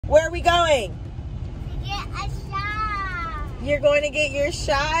Where are we going? Get a shot. You're going to get your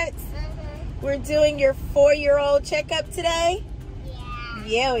shots? We're doing your 4-year-old checkup today? Yeah.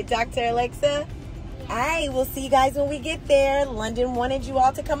 Yeah, with Dr. Alexa? All right, we'll see you guys when we get there. Londyn wanted you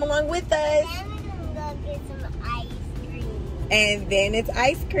all to come along with us. Then we're gonna go get some ice cream. And then it's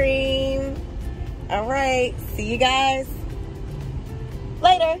ice cream. All right, see you guys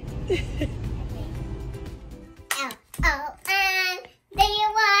later. L-O-N-D-Y-N,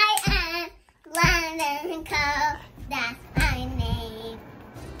 Londyn Nicole, that's my name.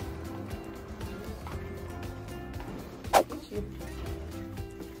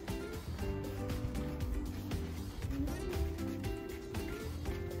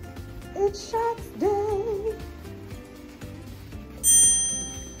 It's shots day.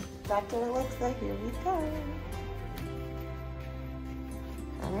 Dr. Alexa, here we go.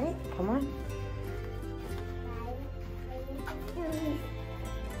 All right, come on.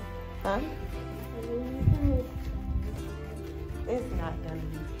 Huh? It's not gonna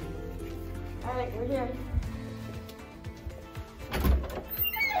be good. All right, we're here.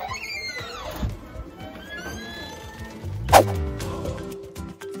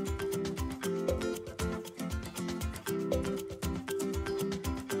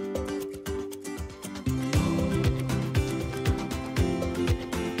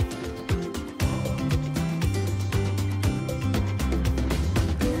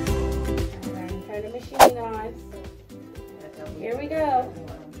 Here we go.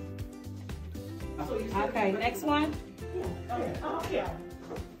 Okay, next one.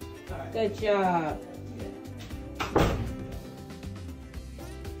 Good job.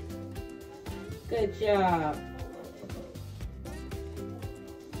 Good job.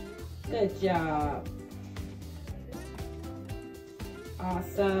 Good job.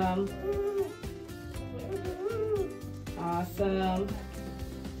 Awesome. Awesome.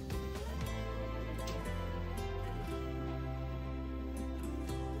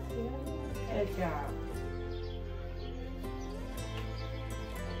 Good job.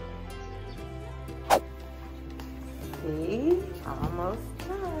 See? Almost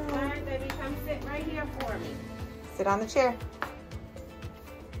done. All right, baby, come sit right here for me. Sit on the chair.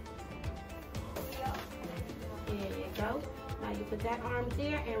 There you go. Now you put that arm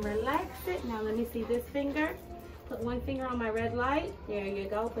there and relax it. Now let me see this finger. Put one finger on my red light. There you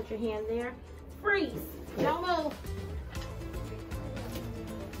go. Put your hand there. Freeze. Don't move.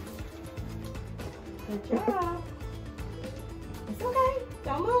 Good job. It's okay.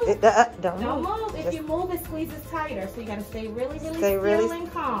 Don't move. Don't move. If you move, it squeezes tighter. So you got to stay really still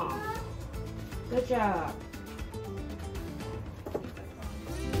and calm. Good job.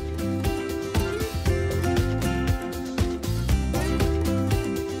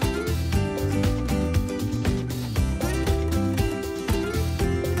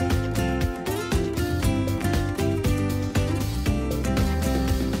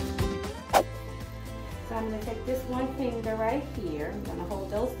 I'm going to take this one finger right here. I'm going to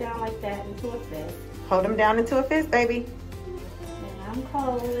hold those down like that into a fist. Hold them down into a fist, baby. And I'm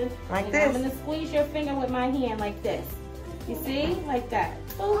holding. Like this. I'm going to squeeze your finger with my hand like this. You see? Like that.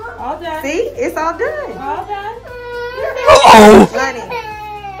 Ooh, all done. See? It's all done. All done. Money.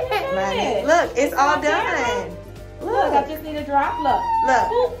 Money. Look, it's all done. Look, I just need a drop. Look.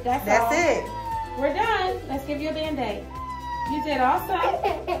 Look. Ooh, that's it. We're done. Let's give you a Band-Aid. You did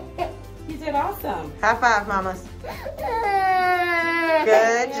awesome. You did awesome. High five, mamas.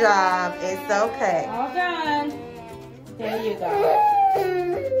 Good job. It's okay. All done. There you go.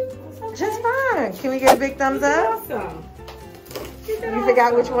 Okay. Just fine. Can we get a big thumbs up? Awesome. You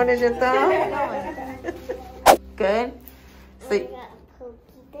forgot which one is your thumb? Good. So,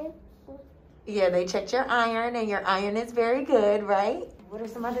 yeah, they checked your iron, and your iron is very good, right? What are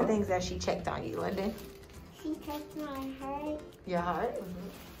some other things that she checked on you, Londyn? She checked my heart. Your heart?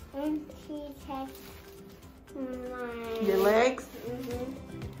 And she checked your legs?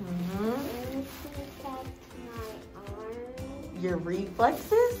 And she checked my arms. Your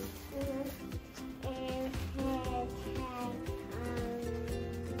reflexes? And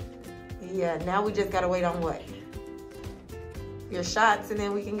yeah, now we just gotta wait on what? Your shots, and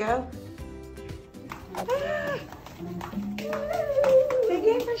then we can go? They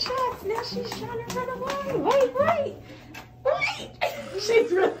gave her shots. Now she's trying to run away. Wait.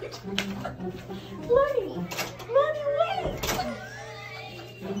 She's really Londyn, wait.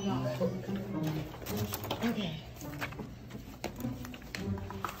 Okay.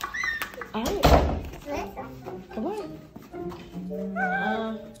 All right. Come on.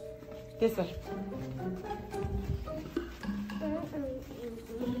 This way.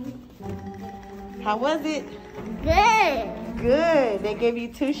 How was it? Good. Good. They gave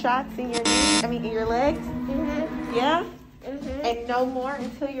you 2 shots in your knees, in your legs? Yeah? And no more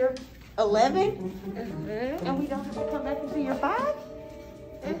until you're 11? And we don't have to come back until you're 5?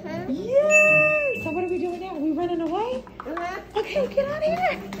 Yay! So what are we doing now? Are we running away? Okay, get out of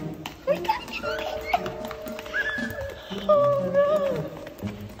here. We gotta get out of here. Oh no.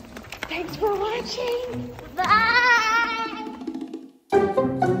 Thanks for watching. Bye.